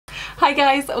Hi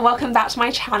guys, welcome back to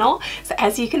my channel. So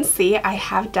as you can see, I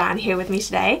have Dan here with me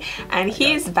today, and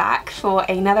he is back for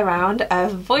another round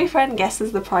of Boyfriend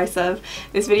Guesses the Price Of.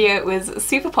 This video was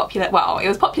super popular. Well, it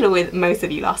was popular with most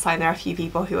of you last time. There are a few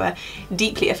people who are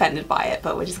deeply offended by it,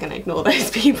 but we're just going to ignore those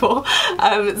people.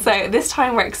 So this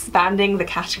time we're expanding the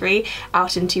category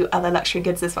out into other luxury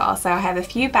goods as well. So I have a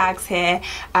few bags here,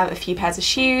 a few pairs of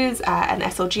shoes, an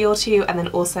SLG or two, and then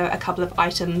also a couple of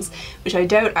items which I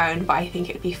don't own, but I think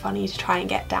it would be funny to try and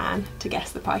get Dan to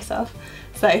guess the price of.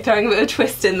 So throwing a bit of a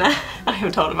twist in there. I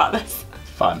haven't told him about this.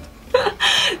 Fun.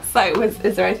 So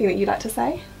is there anything that you'd like to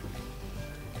say?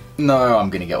 No,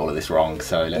 I'm gonna get all of this wrong,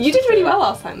 so let's... You did really well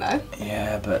last time though.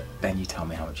 Yeah, but then you tell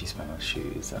me how much you spent on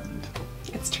shoes and...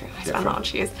 It's true, I spent a lot on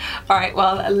shoes. Alright,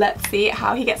 well, let's see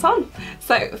how he gets on.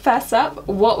 So first up,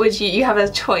 what would you have a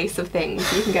choice of things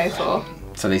you can go for?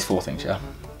 So these four things, yeah?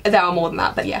 There are more than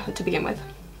that, but yeah, to begin with.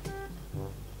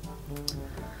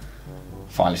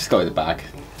 Fine, let's just go with the bag.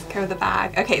 Let's go with the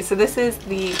bag. Okay, so this is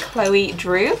the Chloe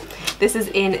Drew. This is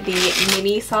in the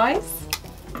mini size.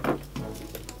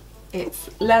 It's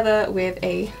leather with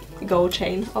a gold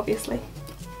chain, obviously.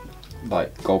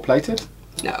 Like gold plated?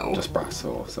 No. Just brass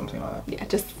or something like that? Yeah,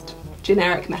 just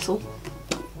generic metal.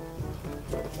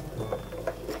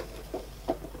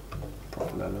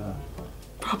 Proper leather.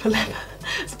 Proper leather.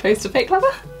 As opposed to fake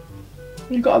leather?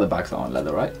 You've got other bags that aren't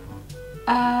leather, right?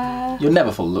 Your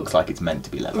Neverfull looks like it's meant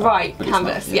to be leather. Right, but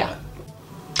canvas, it's not, yeah.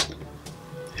 I feel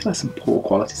like there's some poor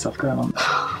quality stuff going on.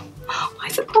 Why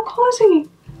is it poor quality?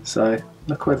 So,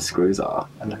 look where the screws are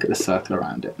and look at the circle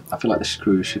around it. I feel like the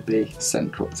screws should be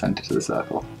centre to the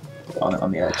circle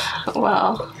on the edge.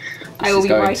 Well, I will be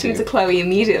writing to Chloe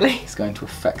immediately. It's going to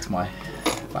affect my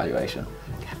valuation.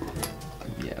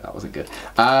 Yeah, that wasn't good.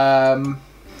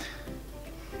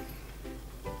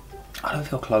 I don't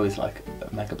feel Chloe's like a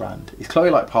mega brand. Is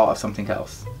Chloe like part of something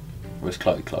else? Or is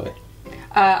Chloe Chloe?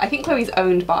 I think Chloe's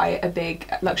owned by a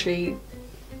big luxury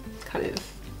kind of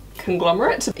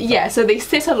conglomerate. Yeah, so they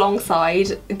sit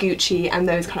alongside Gucci and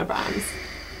those kind of brands.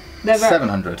 They're very...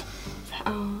 700.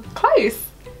 Oh, close.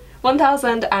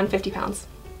 £1,050. Is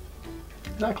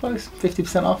that close?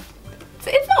 50% off?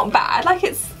 So it's not bad, like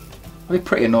it's... I'd be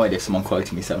pretty annoyed if someone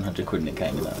quoted me 700 quid and it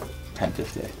came in at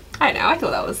 10.50. I know, I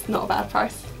thought that was not a bad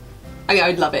price. I mean,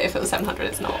 I'd love it if it was 700,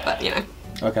 it's not, but you know.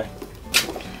 Okay.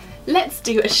 Let's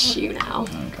do a shoe now.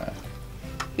 Okay.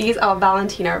 These are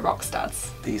Valentino rock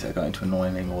studs. These are going to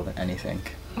annoy me more than anything.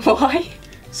 Why?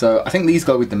 So, I think these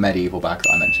go with the medieval bag that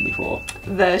I mentioned before.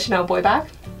 The Chanel boy bag?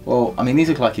 Well, I mean, these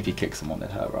look like if you kick someone, they'd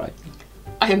hurt, right?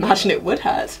 I imagine it would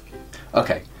hurt.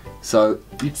 Okay, so...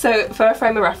 So, for a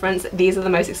frame of reference, these are the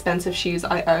most expensive shoes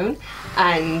I own,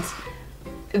 and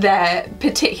they're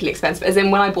particularly expensive, as in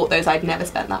when I bought those I'd never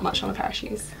spent that much on a pair of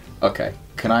shoes. Okay,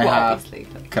 can I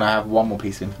have one more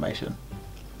piece of information?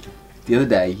 The other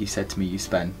day you said to me you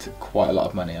spent quite a lot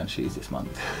of money on shoes this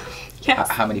month. Yes.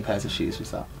 How many pairs of shoes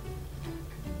was that?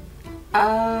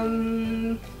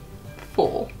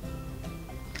 4.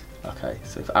 Okay,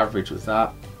 so if average was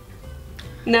that?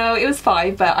 No, it was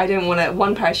 5, but I didn't want to,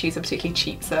 one pair of shoes are particularly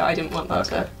cheap, so I didn't want that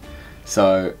to...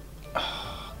 So,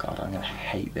 oh God, I'm going to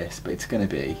hate this, but it's going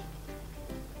to be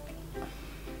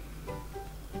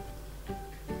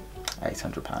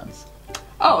 £800.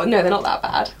 Oh, no, they're not that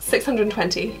bad.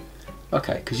 620.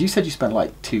 Okay, because you said you spent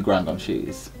like £2 on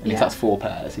shoes, and yeah. If that's 4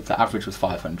 pairs, if the average was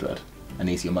 500, and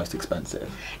these are your most expensive.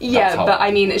 Yeah, but I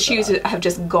mean, shoes have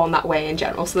just gone that way in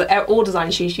general. So all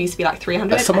design shoes used to be like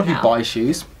 300. As someone who buys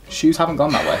shoes, shoes haven't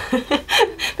gone that way.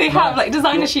 They have, like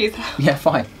designer shoes. Yeah,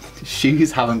 fine.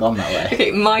 Shoes haven't gone that way.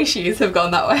 Okay, my shoes have gone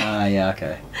that way. Yeah,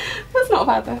 okay. That's not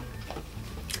bad though.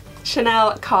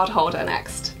 Chanel card holder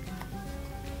next.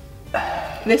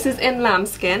 This is in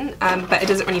lambskin, but it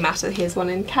doesn't really matter. Here's one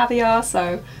in caviar,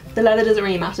 so the leather doesn't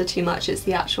really matter too much. It's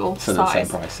the actual size. So the same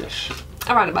price-ish.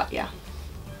 Around about, yeah.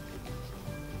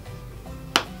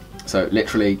 So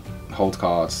literally holds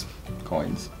cards,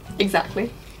 coins. Exactly.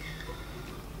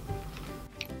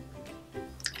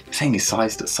 The thing is,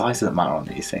 size doesn't matter on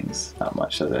these things that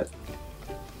much, does it?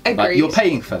 Agreed. Like, you're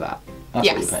paying for that. That's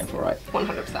yes. what you're paying for, right?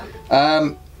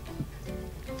 100%.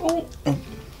 Oh,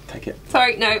 take it.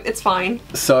 Sorry, no, it's fine.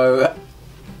 So,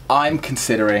 I'm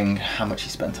considering how much you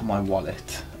spent on my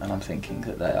wallet, and I'm thinking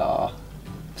that they are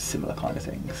similar kind of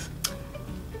things.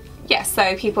 Yes,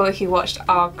 so people who watched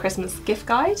our Christmas gift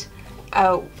guide,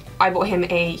 I bought him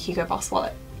a Hugo Boss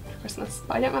wallet for Christmas,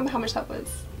 but I don't remember how much that was.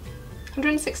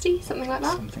 160, something like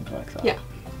that? Something like that. Yeah.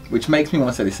 Which makes me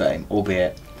want to say the same,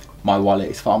 albeit my wallet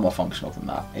is far more functional than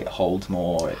that. It holds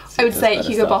more. I would say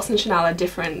Hugo Boss and Chanel are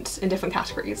different in different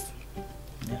categories.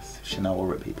 Yes, Chanel will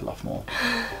rip people off more.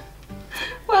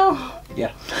 Well,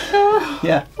 Yeah.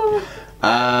 Yeah.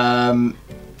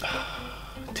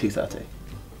 230.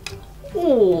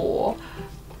 Oh.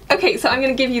 Okay, so I'm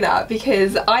going to give you that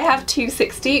because I have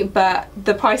 260, but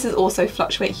the prices also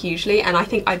fluctuate hugely, and I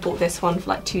think I bought this one for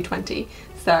like 220.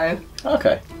 So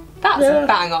okay, that's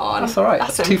bang on. That's all right.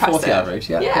 That's 240 average.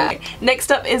 Yeah. Cool.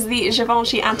 Next up is the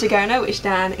Givenchy Antigona, which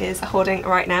Dan is holding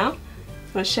right now.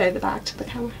 I'm going to show the bag to the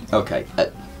camera. Okay.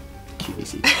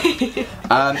 QVC.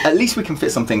 At least we can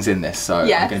fit some things in this, so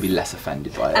yes. I'm going to be less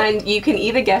offended by it. And you can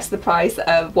either guess the price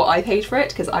of what I paid for it,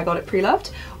 because I got it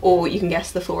pre-loved, or you can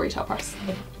guess the full retail price.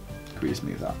 Can we just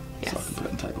move that yes. so I can put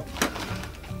it on the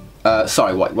table?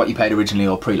 Sorry, what you paid originally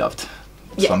or pre-loved?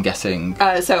 Yeah. So I'm guessing...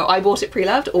 so I bought it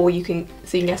pre-loved, or you can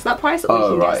guess that price, or you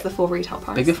can guess the full retail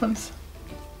price. Big difference?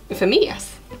 For me,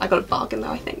 yes. I got a bargain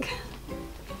though, I think.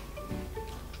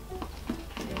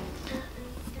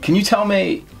 Can you tell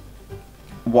me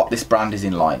what this brand is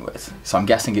in line with? So I'm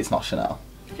guessing it's not Chanel.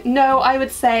 No, I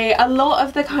would say a lot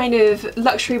of the kind of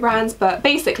luxury brands, but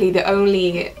basically the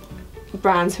only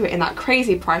brands who are in that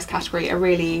crazy price category are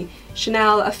really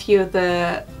Chanel, a few of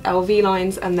the LV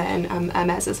lines, and then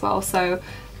Hermes as well. So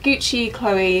Gucci,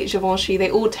 Chloe, Givenchy, they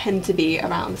all tend to be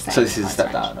around the same. So this is a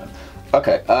step down then?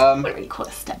 Okay. I wouldn't really call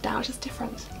it a step down, it's just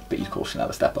different. But you'd call Chanel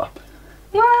a step up?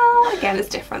 Well, again, it's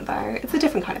different though. It's a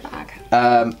different kind of bag.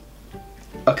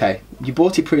 Okay, you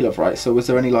bought it pre-loved, right? So was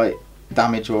there any like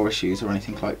damage or issues or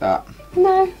anything like that?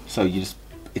 No. So it's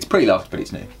pre-loved, but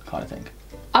it's new, kind of thing.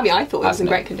 I mean, I thought it was in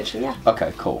great condition, yeah.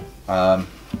 Okay, cool. Let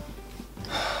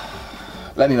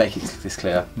me make this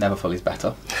clear. Neverfull is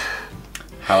better.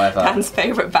 However, Dan's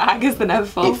favourite bag is the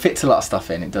Neverfull. It fits a lot of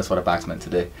stuff in. It does what a bag's meant to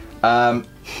do.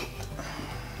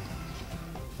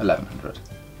 1100.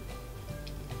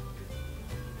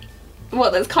 Well,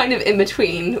 that's kind of in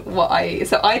between what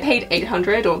so I paid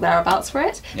 800 or thereabouts for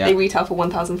it. Yeah. They retail for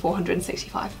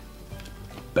 1,465.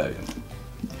 Boom.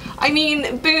 I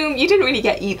mean, boom, you didn't really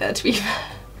get either, to be fair.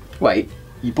 Wait,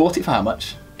 you bought it for how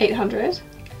much? 800.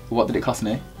 What did it cost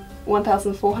new?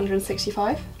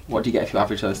 1,465. What do you get if you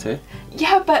average those two?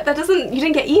 Yeah, but that doesn't, you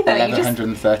didn't get either.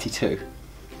 1,132.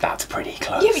 That's pretty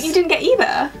close. Yeah, but you didn't get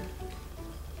either.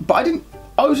 But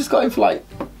I was just going for like,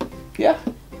 yeah.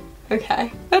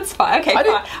 Okay, that's fine. Okay, fine.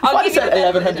 If I'd said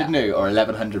 1,100 new or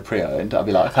 1,100 pre-owned, I'd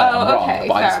be like, okay, I'm wrong. Okay,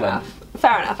 fair enough.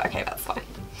 Fair enough. Okay, that's fine.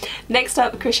 Next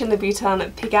up, Christian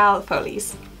Louboutin Pigalle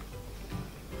Folies.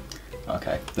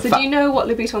 Okay. So do you know what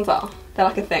Louboutins are? They're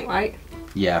like a thing, right?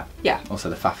 Yeah. Yeah. Also,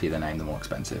 the faffier the name, the more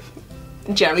expensive.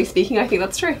 Generally speaking, I think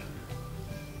that's true.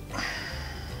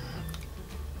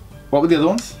 What were the other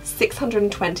ones?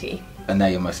 620. And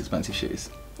they're your most expensive shoes?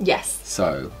 Yes.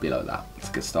 So, below that. It's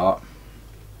a good start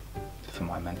for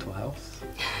my mental health.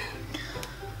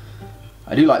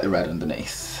 I do like the red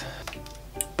underneath.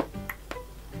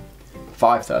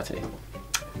 530.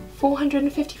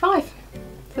 455.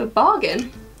 It's a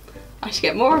bargain. I should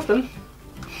get more of them.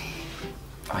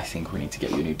 I think we need to get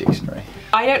you a new dictionary.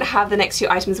 I don't have the next two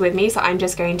items with me, so I'm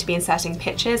just going to be inserting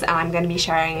pictures, and I'm going to be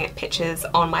sharing pictures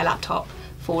on my laptop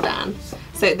for Dan.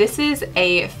 So this is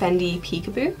a Fendi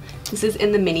Peekaboo. This is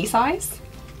in the mini size.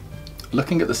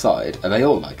 Looking at the side, are they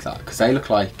all like that? Because they look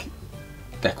like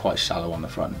they're quite shallow on the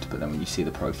front, but then when you see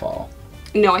the profile...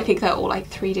 No, I think they're all like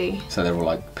 3D. So they're all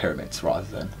like pyramids rather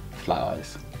than flat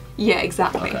eyes? Yeah,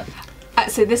 exactly. Okay.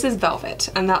 So this is velvet,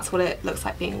 and that's what it looks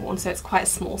like being worn, so it's quite a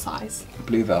small size.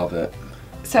 Blue velvet.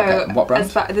 So okay. What brand?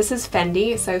 This is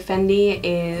Fendi. So Fendi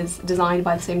is designed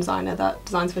by the same designer that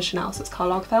designs for Chanel, so it's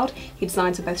Karl Lagerfeld. He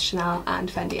designs for both Chanel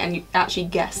and Fendi, and you actually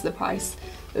guess the price.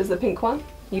 It was the pink one.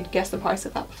 You'd guess the price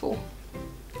of that before.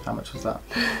 How much was that?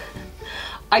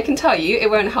 I can tell you,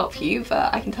 it won't help you,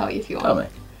 but I can tell you if you want. Tell me.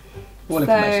 What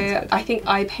information's good? I think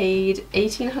I paid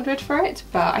 1,800 for it,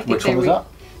 but I think Which one was that?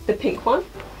 The pink one.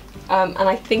 And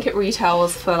I think it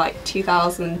retails for like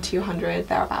 2,200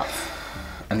 thereabouts.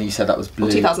 And then you said that was blue.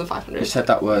 Or 2,500. You said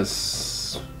that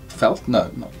was felt?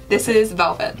 No, not. This is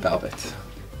velvet. Velvet.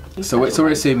 So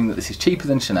we're assuming that this is cheaper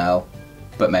than Chanel,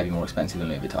 but maybe more expensive than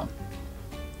Louis Vuitton,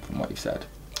 from what you've said.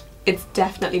 It's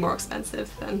definitely more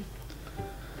expensive than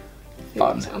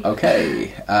Fun.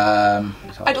 Okay.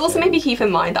 I'd also maybe keep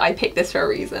in mind that I picked this for a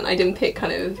reason. I didn't pick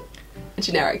kind of a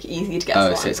generic, easy to guess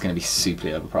one. So it's going to be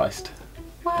superly overpriced.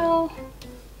 Well...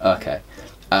 Okay.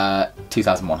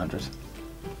 2,100.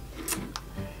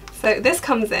 So this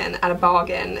comes in at a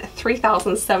bargain,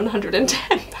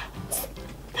 £3,710.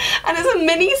 And it's a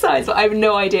mini size, but I have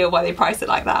no idea why they priced it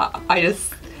like that.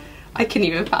 I couldn't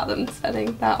even fathom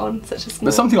spending that on such a small...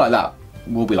 But something like that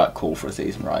will be like cool for a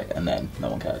season, right? And then no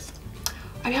one cares.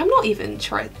 I mean, I'm not even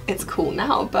sure it's cool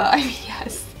now, but I mean,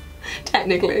 yes,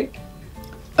 technically.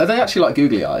 Are they actually like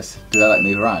googly eyes? Do they like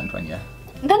move around when you...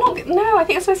 They're not, no, I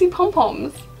think it's supposed to be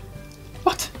pom-poms.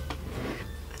 What?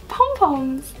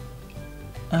 Pom-poms.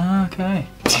 Okay.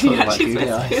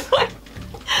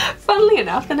 Funnily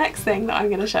enough, the next thing that I'm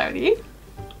going to show you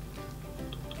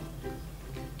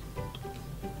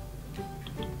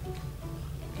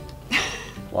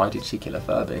Why did she kill a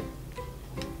Furby?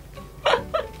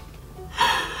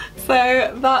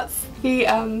 So that's the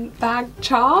bag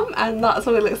charm, and that's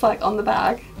what it looks like on the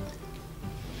bag.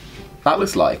 That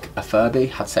looks like a Furby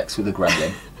had sex with a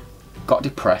gremlin, got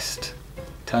depressed,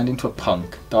 turned into a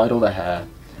punk, dyed all their hair,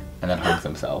 and then hung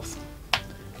themselves.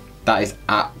 That is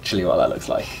actually what that looks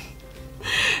like.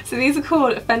 So these are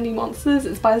called Fendi Monsters.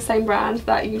 It's by the same brand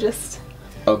that you just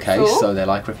Okay, saw. so they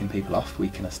like ripping people off. We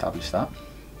can establish that.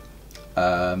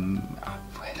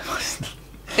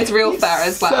 It's real fur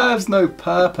as well. Serves no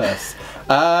purpose.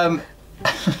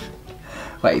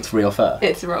 Wait, it's real fur?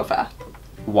 It's real fur.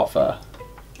 What fur?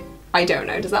 I don't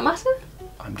know. Does that matter?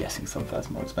 I'm guessing some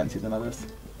fur's more expensive than others.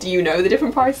 Do you know the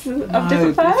different prices of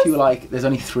different furs? If you were like, there's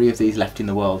only 3 of these left in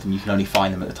the world and you can only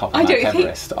find them at the top of Mount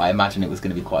Everest, I imagine it was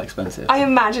going to be quite expensive. I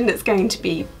imagine it's going to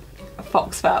be a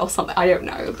fox fur or something. I don't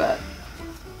know, but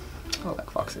I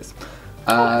like foxes.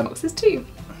 I like foxes too.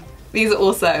 These are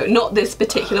also, not this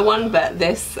particular one, but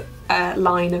this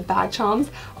line of bag charms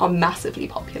are massively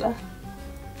popular.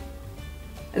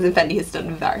 As in Fendi has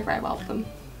done very, very well with them.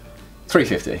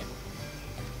 £3.50.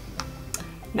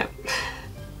 No.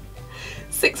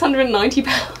 £690.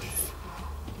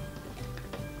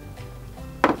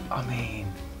 I mean,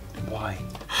 why?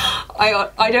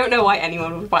 I don't know why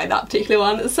anyone would buy that particular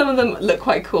one. Some of them look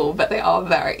quite cool, but they are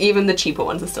very, even the cheaper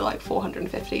ones are still like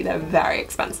 $450. They're very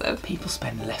expensive. People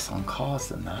spend less on cars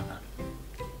than that.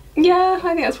 Yeah,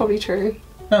 I think that's probably true.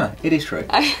 No, it is true.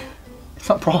 It's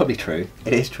not probably true,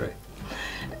 it is true.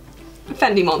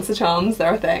 Fendi monster charms,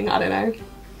 they're a thing, I don't know.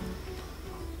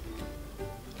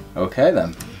 Okay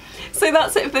then. So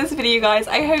that's it for this video, guys.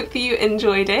 I hope you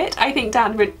enjoyed it. I think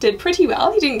Dan did pretty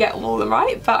well. He didn't get all of them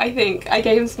right, but I think I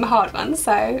gave him some hard ones,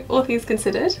 so all things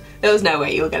considered. There was no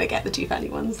way you were going to get the 2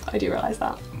 Fendi ones. I do realise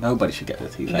that. Nobody should get the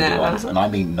 2 Fendi ones, and I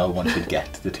mean no one should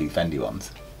get the 2 Fendi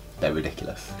ones. They're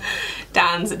ridiculous.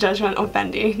 Dan's judgment on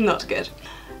Fendi, not good.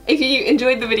 If you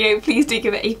enjoyed the video, please do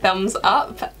give it a thumbs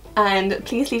up, and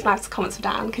please leave nice comments for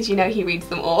Dan, because you know he reads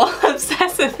them all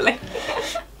obsessively.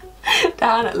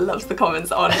 Dan loves the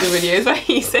comments on the videos where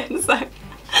he's in, so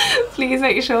please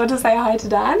make sure to say hi to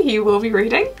Dan. He will be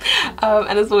reading.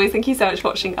 And as always, thank you so much for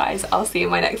watching, guys. I'll see you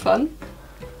in my next one.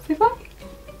 Say bye.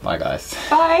 Bye, guys.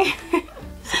 Bye.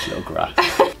 Such a little grass.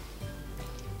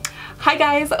 Hi,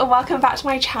 guys. Welcome back to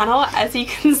my channel. As you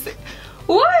can see...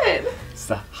 What? It's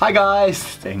the hi, guys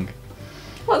thing.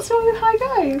 What's wrong with hi,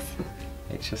 guys?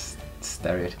 It's just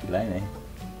stereotypically Lainey.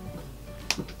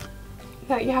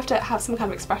 No, you have to have some kind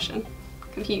of expression.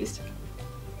 Confused.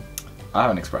 I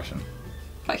have an expression.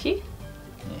 Like you?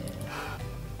 Yeah.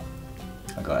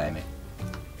 I got Amy.